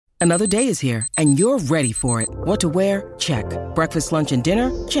Another day is here, and you're ready for it. What to wear? Check. Breakfast, lunch, and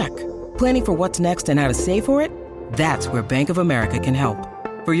dinner? Check. Planning for what's next and how to save for it? That's where Bank of America can help.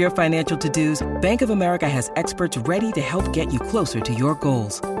 For your financial to-dos, Bank of America has experts ready to help get you closer to your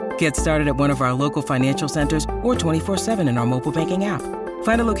goals. Get started at one of our local financial centers or 24/7 in our mobile banking app.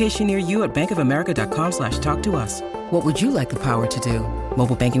 Find a location near you at bankofamerica.com/talktous. What would you like the power to do?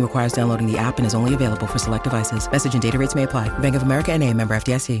 Mobile banking requires downloading the app and is only available for select devices. Message and data rates may apply. Bank of America N.A., member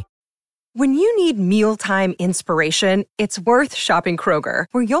FDIC. When you need mealtime inspiration, it's worth shopping Kroger,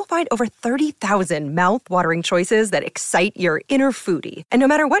 where you'll find over 30,000 mouth-watering choices that excite your inner foodie. And no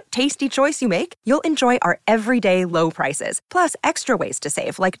matter what tasty choice you make, you'll enjoy our everyday low prices, plus extra ways to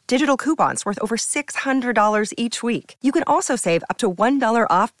save, like digital coupons worth over $600 each week. You can also save up to $1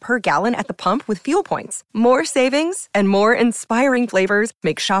 off per gallon at the pump with fuel points. More savings and more inspiring flavors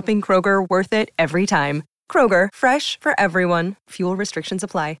make shopping Kroger worth it every time. Kroger, fresh for everyone. Fuel restrictions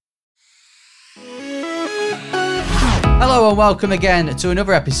apply. Hello and welcome again to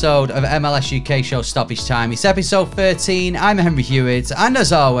another episode of MLS UK Show Stoppage Time. It's episode 13. I'm Henry Hewitt, and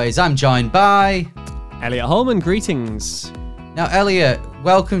as always, I'm joined by Elliot Holman. Greetings. Now, Elliot,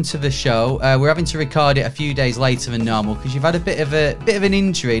 welcome to the show. We're having to record it a few days later than normal because you've had a bit of an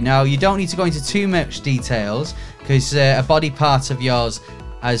injury. Now, you don't need to go into too much details because a body part of yours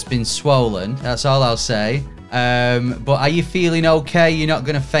has been swollen. That's all I'll say. But are you feeling okay? You're not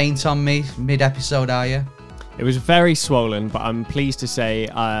going to faint on me mid-episode, are you? It was very swollen, but I'm pleased to say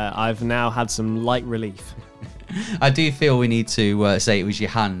I've now had some light relief. I do feel we need to say it was your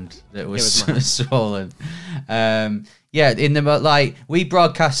hand that was swollen. We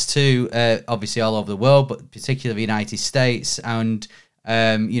broadcast to obviously all over the world, but particularly the United States, and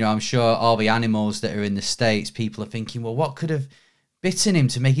I'm sure all the animals that are in the States, people are thinking, well, what could have bitten him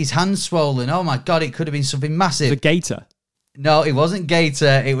to make his hand swollen? Oh my God, it could have been something massive. The gator. No, it wasn't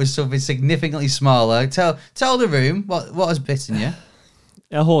gator. It was something significantly smaller. Tell the room what has bitten you.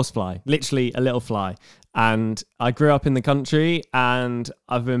 A horsefly, literally a little fly. And I grew up in the country, and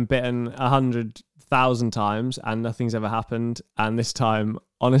I've been bitten 100,000 times, and nothing's ever happened. And this time,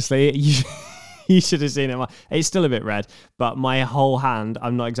 honestly, you should have seen it. It's still a bit red, but my whole hand,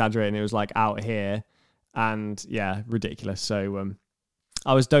 I'm not exaggerating, it was like out here, and yeah, ridiculous. So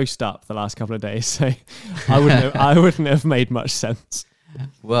I was dosed up the last couple of days, so I wouldn't have made much sense.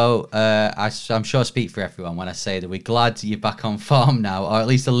 Well, I'm sure I speak for everyone when I say that we're glad you're back on form now, or at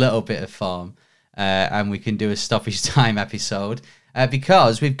least a little bit of form, and we can do a stoppage time episode,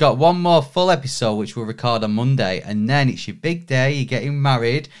 because we've got one more full episode which we'll record on Monday, and then it's your big day, you're getting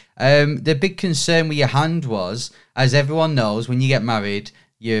married. The big concern with your hand was, as everyone knows, when you get married,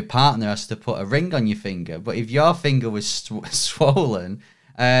 your partner has to put a ring on your finger, but if your finger was swollen,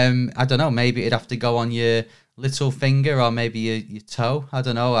 I don't know, maybe it'd have to go on your little finger or maybe your toe. I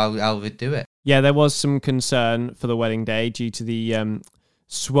don't know how we'd do it. Yeah, there was some concern for the wedding day due to the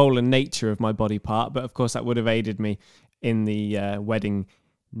swollen nature of my body part, but of course that would have aided me in the wedding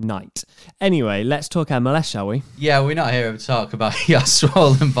night. Anyway, let's talk MLS, shall we? Yeah, we're not here to talk about your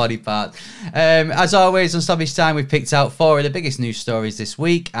swollen body part. As always, on Stoppage Time, we've picked out 4 of the biggest news stories this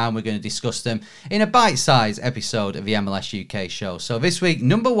week, and we're going to discuss them in a bite-sized episode of the MLS UK show. So this week,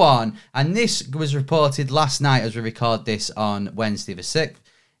 number 1, and this was reported last night as we record this on Wednesday the 6th,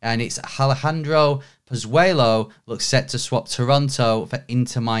 and it's Alejandro Pozuelo looks set to swap Toronto for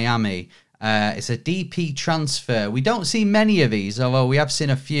Inter Miami. It's a DP transfer. We don't see many of these, although we have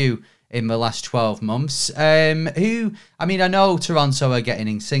seen a few in the last 12 months. I know Toronto are getting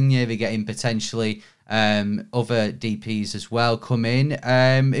Insigne, they're getting potentially other DPs as well come in.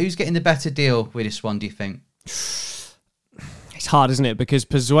 Who's getting the better deal with this one, do you think? It's hard, isn't it? Because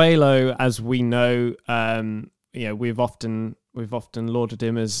Pozuelo, as we know, we've often lauded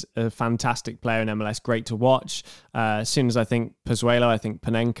him as a fantastic player in MLS, great to watch. As soon as I think Pozuelo, I think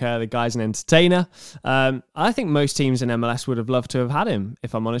Panenka, the guy's an entertainer. I think most teams in MLS would have loved to have had him,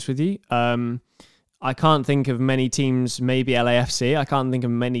 if I'm honest with you. I can't think of many teams, maybe LAFC, I can't think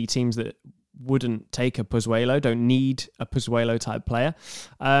of many teams that wouldn't take a Pozuelo, don't need a Pozuelo type player.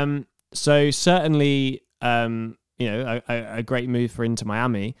 So certainly, a great move for Inter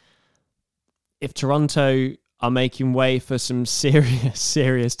Miami. If Toronto are making way for some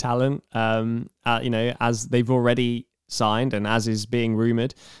serious talent, as they've already signed and as is being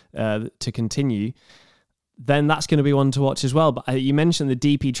rumoured to continue, then that's going to be one to watch as well. But you mentioned the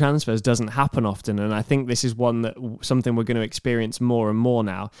DP transfers doesn't happen often, and I think this is something we're going to experience more and more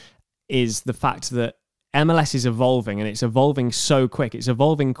now, is the fact that MLS is evolving, and it's evolving so quick. It's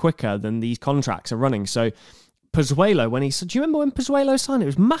evolving quicker than these contracts are running. So Pozuelo, do you remember when Pozuelo signed? It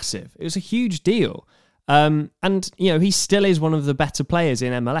was massive. It was a huge deal. And, he still is one of the better players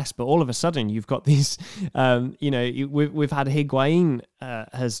in MLS, but all of a sudden you've got these, we've had Higuain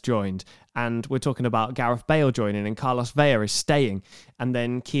has joined, and we're talking about Gareth Bale joining, and Carlos Vela is staying, and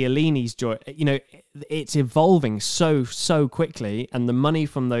then Chiellini's joined. It's evolving so quickly, and the money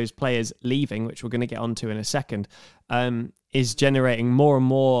from those players leaving, which we're going to get onto in a second, is generating more and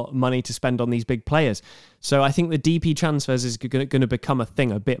more money to spend on these big players. So I think the DP transfers is going to become a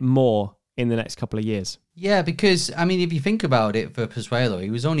thing a bit more in the next couple of years. Yeah, because, if you think about it, for Pozuelo, he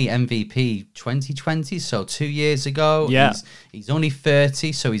was only MVP 2020, so 2 years ago. Yeah. He's only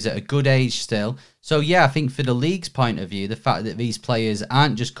 30, so he's at a good age still. So, yeah, I think for the league's point of view, the fact that these players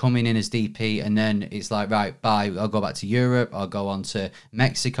aren't just coming in as DP and then it's like, right, bye, I'll go back to Europe, I'll go on to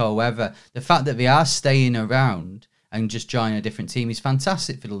Mexico, wherever. The fact that they are staying around and just join a different team is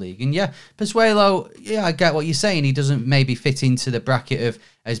fantastic for the league. And yeah, Pozuelo, I get what you're saying. He doesn't maybe fit into the bracket of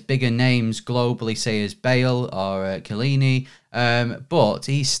as bigger names globally, say, as Bale or Chiellini, but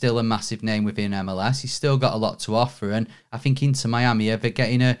he's still a massive name within MLS. He's still got a lot to offer, and I think Inter Miami are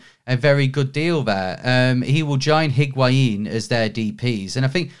getting a very good deal there. He will join Higuain as their DPs, and I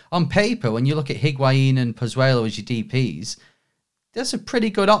think on paper, when you look at Higuain and Pozuelo as your DPs, that's a pretty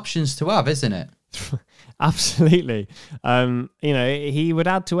good options to have, isn't it? Absolutely. He would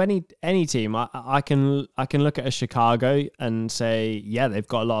add to any team. I can look at a Chicago and say, yeah, they've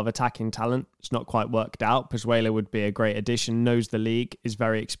got a lot of attacking talent. It's not quite worked out. Pozuelo would be a great addition, knows the league, is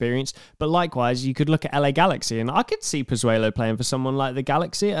very experienced. But likewise, you could look at LA Galaxy, and I could see Pozuelo playing for someone like the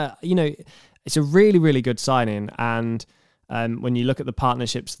Galaxy. It's a really, really good signing. And when you look at the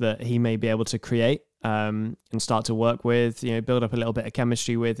partnerships that he may be able to create and start to work with, build up a little bit of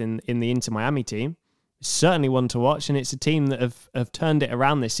chemistry with in the Inter Miami team, certainly one to watch, and it's a team that have turned it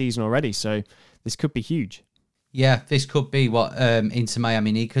around this season already, so this could be huge. Yeah, this could be what Inter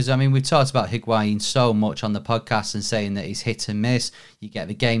Miami need, because we've talked about Higuain so much on the podcast and saying that he's hit and miss. You get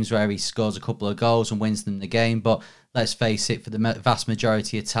the games where he scores a couple of goals and wins them the game, but let's face it, for the vast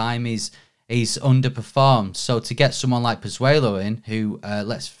majority of time he's underperformed. So to get someone like Pozuelo in, who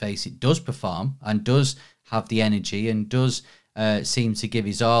let's face it, does perform and does have the energy and does seem to give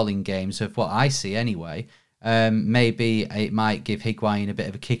his all in games, of what I see anyway. Maybe it might give Higuain a bit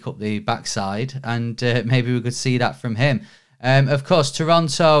of a kick up the backside, and maybe we could see that from him. Of course,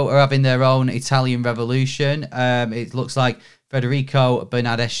 Toronto are having their own Italian revolution. It looks like Federico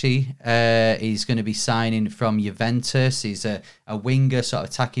Bernardeschi is going to be signing from Juventus. He's a winger, sort of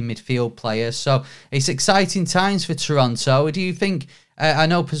attacking midfield player. So it's exciting times for Toronto. Do you think... I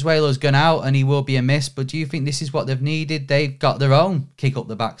know Pozuelo's gone out and he will be a miss, but do you think this is what they've needed? They've got their own kick up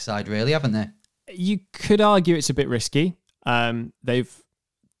the backside, really, haven't they? You could argue it's a bit risky. They've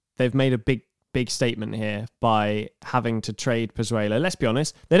made a big statement here by having to trade Pozuelo. Let's be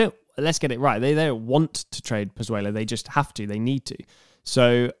honest, they don't. Let's get it right. They don't want to trade Pozuelo. They just have to. They need to.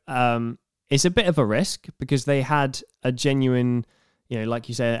 So it's a bit of a risk because they had a genuine, like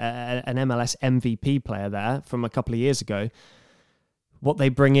you say, an MLS MVP player there from a couple of years ago. What they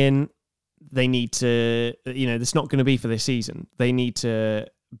bring in, they need to, it's not going to be for this season. They need to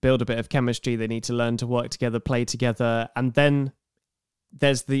build a bit of chemistry. They need to learn to work together, play together. And then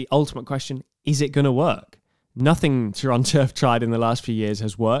there's the ultimate question, is it going to work? Nothing Toronto have tried in the last few years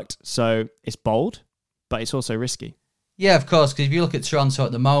has worked. So it's bold, but it's also risky. Yeah, of course, because if you look at Toronto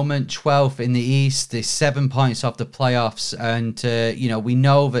at the moment, 12th in the East, they're 7 points off the playoffs, and, we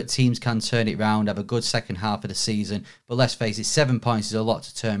know that teams can turn it around, have a good second half of the season, but let's face it, 7 points is a lot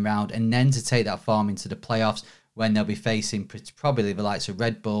to turn around, and then to take that form into the playoffs when they'll be facing probably the likes of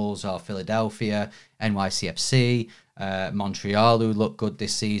Red Bulls or Philadelphia, NYCFC, Montreal, who look good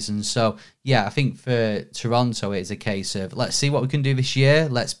this season. So, yeah, I think for Toronto, it's a case of let's see what we can do this year,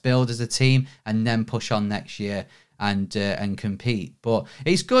 let's build as a team, and then push on next year and compete. But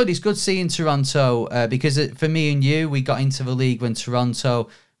it's good seeing Toronto because for me and you, we got into the league when Toronto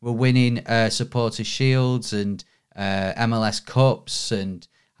were winning Supporters Shields and MLS Cups, and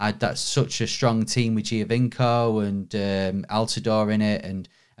had that such a strong team with Giovinco and Altidore in it and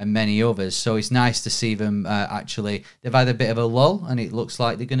many others. So it's nice to see them actually, they've had a bit of a lull and it looks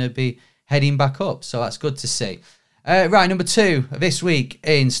like they're going to be heading back up. So that's good to see. Right, number 2 this week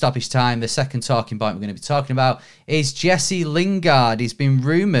in Stoppage Time, the second talking point we're going to be talking about is Jesse Lingard. He's been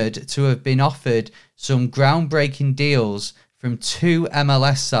rumoured to have been offered some groundbreaking deals from 2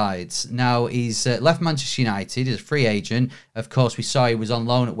 MLS sides. Now, he's left Manchester United, he's a free agent. Of course, we saw he was on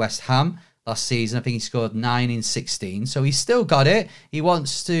loan at West Ham last season. I think he scored 9 in 16, so he's still got it. He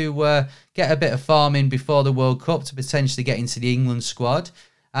wants to get a bit of form in before the World Cup to potentially get into the England squad.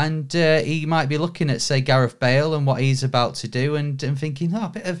 And he might be looking at, say, Gareth Bale and what he's about to do and thinking, a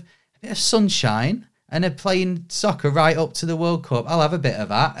bit of sunshine and are playing soccer right up to the World Cup. I'll have a bit of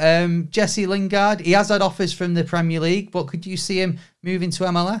that. Jesse Lingard, he has had offers from the Premier League, but could you see him moving to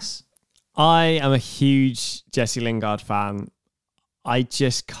MLS? I am a huge Jesse Lingard fan. I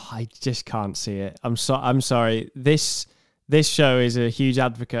just can't see it. I'm sorry. This show is a huge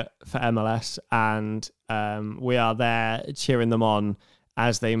advocate for MLS, and we are there cheering them on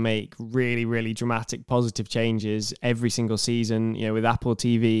as they make really, really dramatic, positive changes every single season. You know, with Apple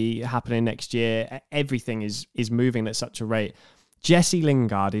TV happening next year, everything is moving at such a rate. Jesse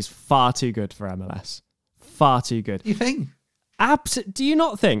Lingard is far too good for MLS. Far too good. You think? Do you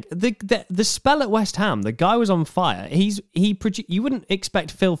not think the spell at West Ham? The guy was on fire. You wouldn't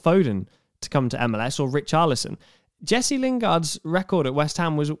expect Phil Foden to come to MLS or Richarlison. Jesse Lingard's record at West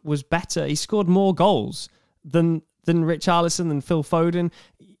Ham was better. He scored more goals than Richarlison, than Phil Foden.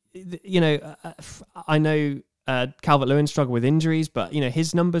 You know, I know Calvert-Lewin struggled with injuries, but you know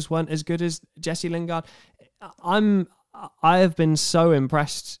his numbers weren't as good as Jesse Lingard. I have been so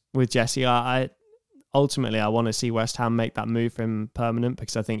impressed with Jesse. Ultimately, I want to see West Ham make that move for him permanent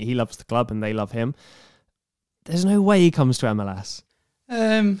because I think he loves the club and they love him. There's no way he comes to MLS.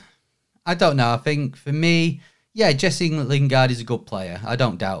 I don't know. I think for me, yeah, Jesse Lingard is a good player. I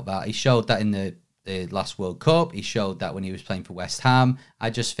don't doubt that. He showed that in the last World Cup. He showed that when he was playing for West Ham. I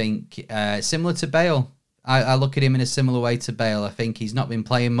just think similar to Bale. I look at him in a similar way to Bale. I think he's not been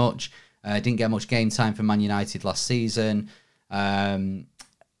playing much. Didn't get much game time for Man United last season.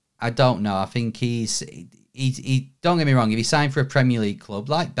 I don't know. I think he don't get me wrong, if he signed for a Premier League club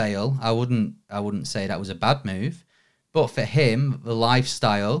like Bale, I wouldn't say that was a bad move. But for him, the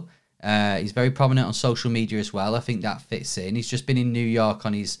lifestyle, he's very prominent on social media as well. I think that fits in. He's just been in New York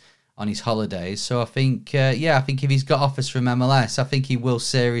on his holidays. So I think I think if he's got offers from MLS, I think he will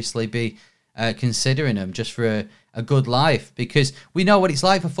seriously be considering them just for a good life, because we know what it's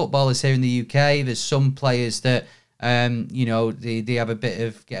like for footballers here in the UK. There's some players that they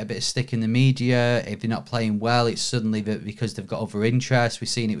have get a bit of stick in the media. If they're not playing well, it's suddenly because they've got other interests. We've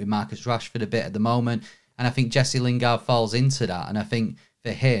seen it with Marcus Rashford a bit at the moment, and I think Jesse Lingard falls into that. And I think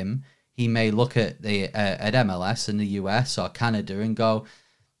for him, he may look at at MLS and the US or Canada and go,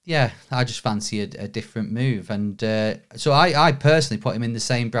 yeah, I just fancy a different move. And so I personally put him in the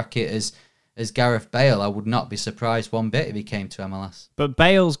same bracket as Gareth Bale. I would not be surprised one bit if he came to MLS. But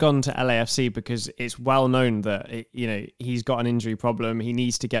Bale's gone to LAFC because it's well known that he's got an injury problem. He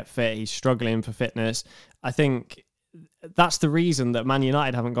needs to get fit. He's struggling for fitness. I think that's the reason that Man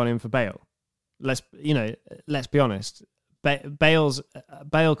United haven't gone in for Bale. Let's be honest.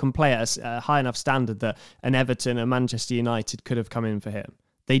 Bale can play at a high enough standard that an Everton and Manchester United could have come in for him.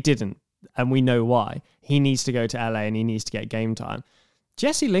 They didn't, and we know why. He needs to go to LA and he needs to get game time.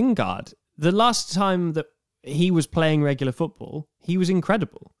 Jesse Lingard, the last time that he was playing regular football, he was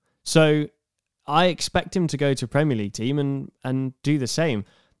incredible. So I expect him to go to a Premier League team and do the same.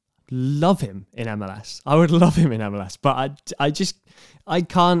 Love him in MLS. I would love him in MLS, but I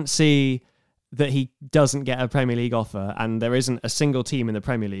can't see that he doesn't get a Premier League offer, and there isn't a single team in the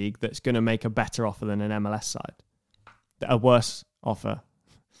Premier League that's going to make a better offer than an MLS side. A worse offer.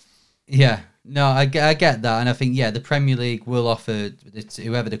 Yeah, no, I get that. And I think, the Premier League will offer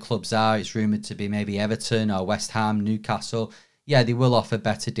whoever the clubs are. It's rumoured to be maybe Everton or West Ham, Newcastle. Yeah, they will offer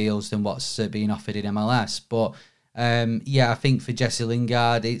better deals than what's being offered in MLS. But, I think for Jesse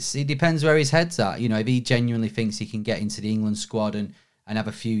Lingard, it depends where his head's at. You know, if he genuinely thinks he can get into the England squad and have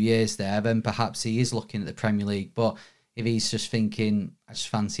a few years there, then perhaps he is looking at the Premier League. But if he's just thinking, I just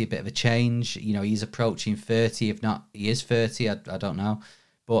fancy a bit of a change, he's approaching 30. If not, he is 30. I don't know.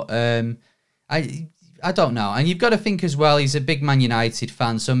 But I don't know. And you've got to think as well, he's a big Man United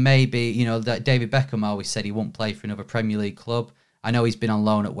fan. So maybe, that David Beckham always said he won't play for another Premier League club. I know he's been on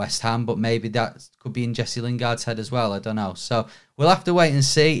loan at West Ham, but maybe that could be in Jesse Lingard's head as well. I don't know. So we'll have to wait and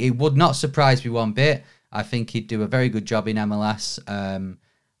see. It would not surprise me one bit. I think he'd do a very good job in MLS.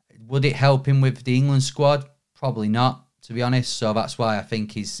 Would it help him with the England squad? Probably not, to be honest. So that's why I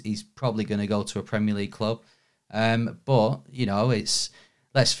think he's probably going to go to a Premier League club. But,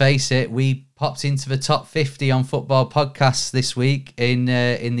 let's face it, we popped into the top 50 on football podcasts this week in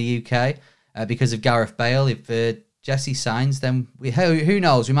the UK because of Gareth Bale. If Jesse signs, then who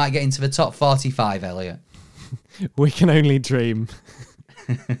knows? We might get into the top 45, Elliot. We can only dream.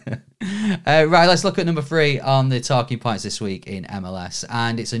 Right, let's look at number 3 on the talking points this week in MLS,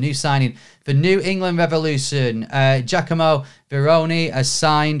 and it's a new signing for New England Revolution. Giacomo Veroni has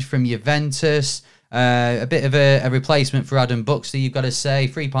signed from Juventus. A bit of a replacement for Adam Buxley, you've got to say.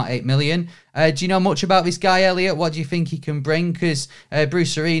 3.8 million. Do you know much about this guy, Elliot? What do you think he can bring? Because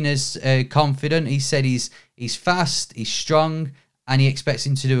Bruce Arena's confident. He said he's fast, he's strong, and he expects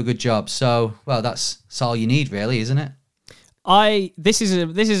him to do a good job. So, well, that's all you need, really, isn't it? This is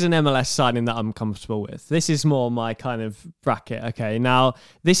an MLS signing that I'm comfortable with. This is more my kind of bracket. Okay, now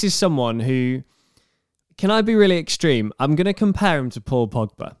this is someone who, can I be really extreme? I'm going to compare him to Paul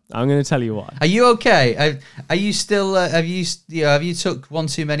Pogba. I'm going to tell you why. Are you okay? Are you still? Have you took one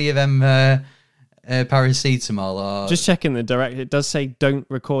too many of them paracetamol? Or? Just checking the direct. It does say don't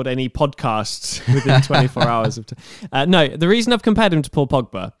record any podcasts within 24 hours of time. No, the reason I've compared him to Paul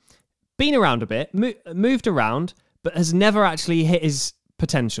Pogba, been around a bit, moved around, but has never actually hit his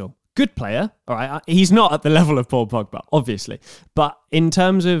potential. Good player, all right. He's not at the level of Paul Pogba, obviously, but in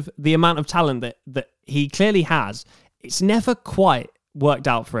terms of the amount of talent that he clearly has, it's never quite worked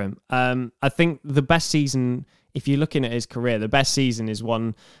out for him. I think the best season, if you're looking at his career, the best season is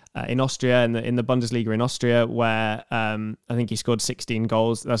one in Austria, in the Bundesliga in Austria, where I think he scored 16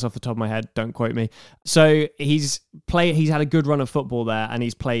 goals. That's off the top of my head. Don't quote me. So he's had a good run of football there, and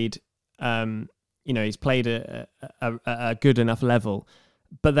he's played. He's played a good enough level,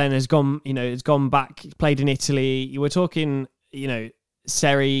 but then has gone back, played in Italy. You were talking,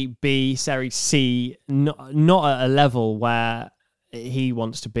 Serie B, Serie C, not at a level where he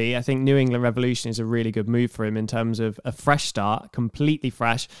wants to be. I think New England Revolution is a really good move for him in terms of a fresh start, completely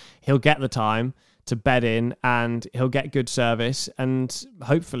fresh. He'll get the time to bed in, and he'll get good service, and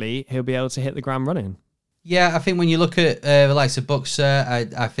hopefully he'll be able to hit the ground running. Yeah, I think when you look at the likes of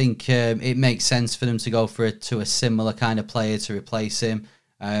Buxer, I think it makes sense for them to go to a similar kind of player to replace him.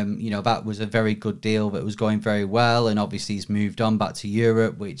 That was a very good deal that was going very well, and obviously he's moved on back to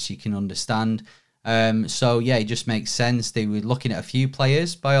Europe, which you can understand. It just makes sense. They were looking at a few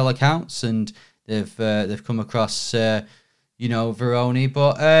players by all accounts, and they've come across Veroni.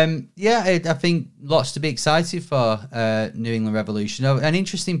 But I think lots to be excited for New England Revolution. An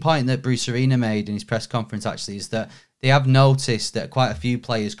interesting point that Bruce Arena made in his press conference actually is that they have noticed that quite a few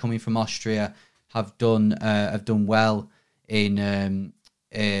players coming from Austria have done well in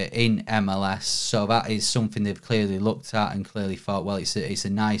MLS. So that is something they've clearly looked at and clearly thought, well, it's a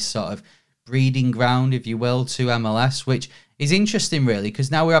nice sort of breeding ground, if you will, to MLS, which is interesting, really,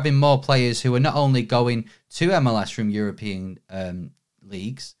 because now we're having more players who are not only going to MLS from European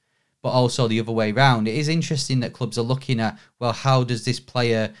leagues, but also the other way around. It is interesting that clubs are looking at, well, how does this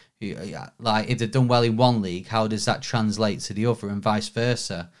player, if they've done well in one league, how does that translate to the other, and vice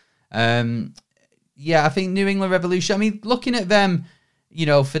versa? I think New England Revolution, I mean, looking at them,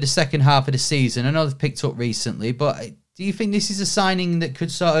 for the second half of the season, I know they've picked up recently, but do you think this is a signing that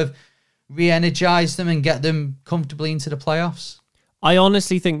could sort of re-energize them and get them comfortably into the playoffs? I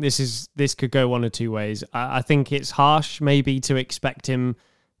honestly think this could go one of two ways. I think it's harsh maybe to expect him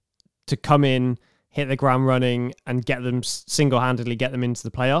to come in, hit the ground running, and single-handedly get them into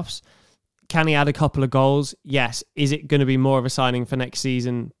the playoffs. Can he add a couple of goals? Yes. Is it going to be more of a signing for next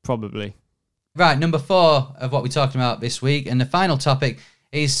season? Probably. Right, number 4 of what we're talking about this week, and the final topic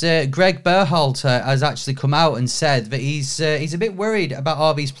is Greg Berhalter has actually come out and said that he's a bit worried about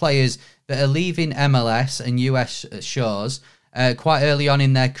all these players that are leaving MLS and US shores quite early on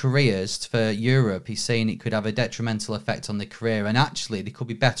in their careers for Europe. He's saying it could have a detrimental effect on their career, and actually they could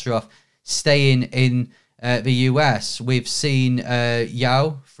be better off staying in the US. We've seen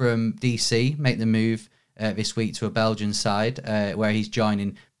Yao from DC make the move this week to a Belgian side where he's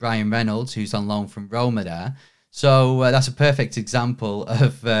joining Brian Reynolds, who's on loan from Roma there. So that's a perfect example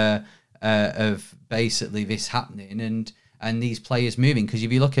of basically this happening and these players moving. Because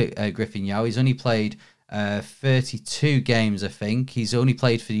if you look at Griffin Yao, he's only played 32 games, I think. He's only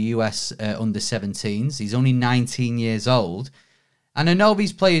played for the US under-17s. He's only 19 years old. And I know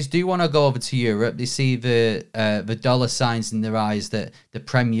these players do want to go over to Europe. They see the dollar signs in their eyes that the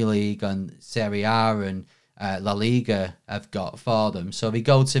Premier League and Serie A and La Liga have got for them. So they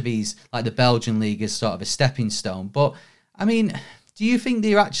go to these, like the Belgian league, as sort of a stepping stone. But, I mean, do you think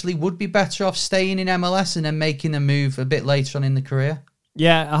they actually would be better off staying in MLS and then making a move a bit later on in the career?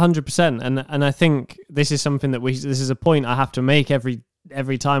 Yeah, 100%. And I think this is something that this is a point I have to make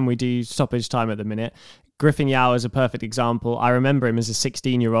every time we do stoppage time at the minute. Griffin Yao is a perfect example. I remember him as a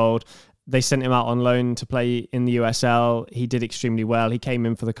 16-year-old. They sent him out on loan to play in the USL. He did extremely well. He came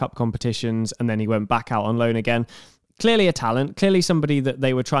in for the cup competitions and then he went back out on loan again. Clearly a talent, clearly somebody that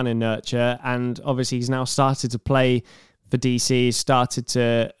they were trying to nurture. And obviously he's now started to play for DC, started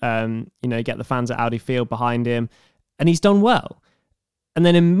to get the fans at Audi Field behind him, and he's done well. And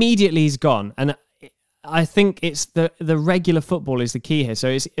then immediately he's gone. And I think it's the regular football is the key here. So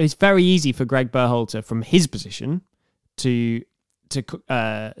it's very easy for Greg Berhalter from his position to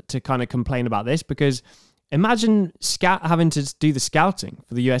kind of complain about this, because imagine having to do the scouting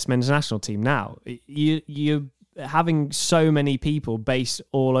for the US men's national team now. You're having so many people based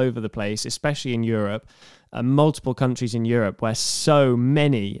all over the place, especially in Europe, multiple countries in Europe where so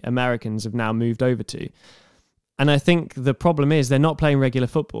many Americans have now moved over to. And I think the problem is they're not playing regular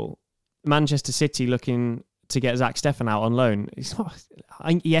football. Manchester City looking to get Zach Steffen out on loan.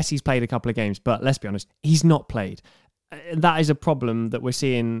 Yes, he's played a couple of games, but let's be honest, he's not played. That is a problem that we're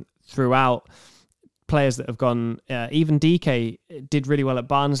seeing throughout. Players that have gone, even DK did really well at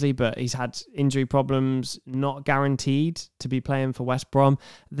Barnsley, but he's had injury problems, not guaranteed to be playing for West Brom.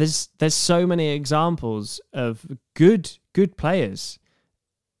 There's so many examples of good players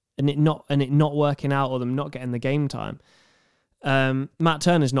and it not working out or them not getting the game time. Matt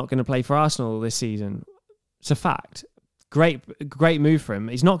Turner's not going to play for Arsenal this season. It's a fact. Great move for him.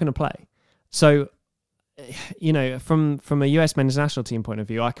 He's not going to play. So, you know, from a US men's national team point of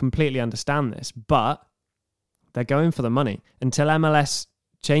view, I completely understand this, but they're going for the money. Until MLS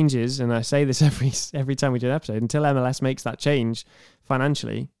changes, and I say this every time we do an episode, until MLS makes that change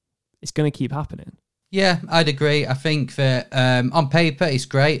financially, it's going to keep happening. Yeah, I'd agree. I think that on paper it's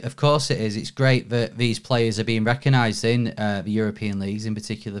great. Of course it is. It's great that these players are being recognised in the European leagues, in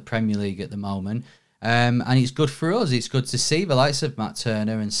particular the Premier League at the moment. And it's good for us. It's good to see the likes of Matt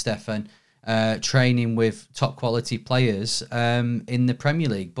Turner and Steffen training with top quality players in the Premier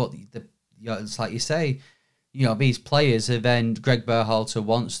League. But it's like you say, you know, these players are then, Greg Berhalter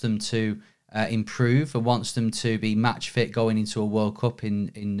wants them to improve and wants them to be match fit going into a World Cup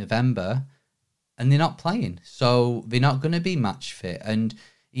in November, and they're not playing. So they're not going to be match fit. And,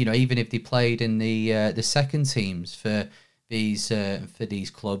 you know, even if they played in the second teams for these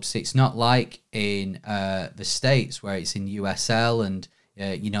clubs, it's not like in the States where it's in USL and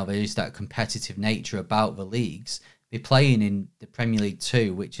you know, there is that competitive nature about the leagues. They're playing in the Premier League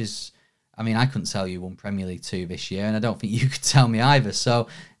 2, which is, I mean, I couldn't tell you won Premier League 2 this year, and I don't think you could tell me either. So,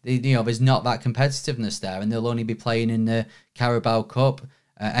 you know, there's not that competitiveness there, and they'll only be playing in the Carabao Cup.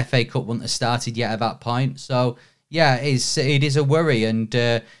 FA Cup wouldn't have started yet at that point. So, yeah, it is a worry, and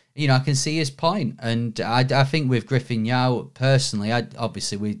you know, I can see his point. And I think with Griffin Yao, personally,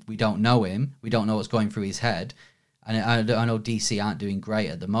 obviously we don't know him. We don't know what's going through his head. And I know DC aren't doing great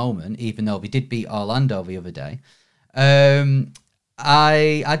at the moment, even though we did beat Orlando the other day. I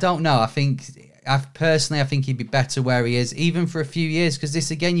don't know. I think he'd be better where he is, even for a few years. Because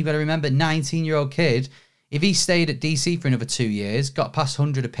this, again, you've got to remember, 19-year-old kid, if he stayed at DC for another 2 years, got past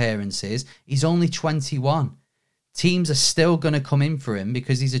 100 appearances, he's only 21. Teams are still going to come in for him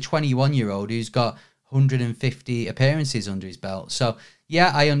because he's a 21-year-old who's got 150 appearances under his belt. So,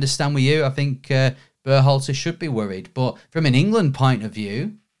 yeah, I understand with you. I think Berhalter should be worried. But from an England point of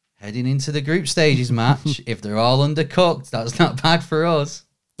view, heading into the group stages match, if they're all undercooked, that's not bad for us.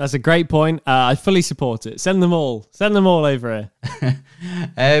 That's a great point. I fully support it. Send them all over here.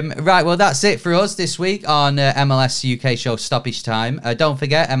 Right, well, that's it for us this week on MLS UK Show Stoppage Time. Don't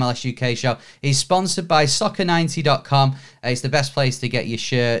forget, MLS UK Show is sponsored by Soccer90.com. It's the best place to get your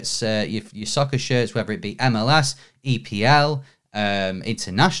shirts, your soccer shirts, whether it be MLS, EPL,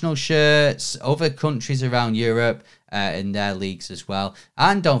 international shirts, other countries around Europe, in their leagues as well.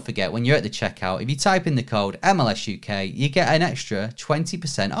 And don't forget, when you're at the checkout, if you type in the code MLSUK, you get an extra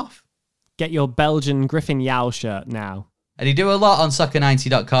 20% off. Get your Belgian Griffin Yao shirt now. And they do a lot on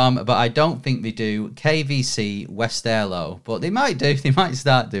Soccer90.com, but I don't think they do KVC Westerlo. But they might do. They might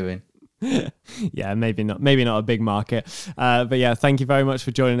start doing. Yeah, maybe not a big market. But yeah, thank you very much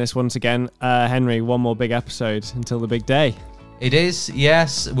for joining us once again. Henry, one more big episode until the big day. It is,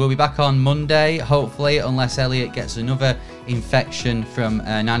 yes. We'll be back on Monday, hopefully, unless Elliot gets another infection from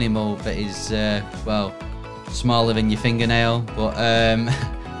an animal that is, well, smaller than your fingernail. But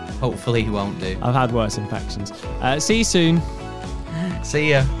hopefully he won't do. I've had worse infections. See you soon.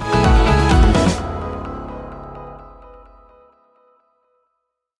 See ya.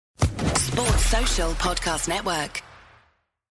 Sports Social Podcast Network.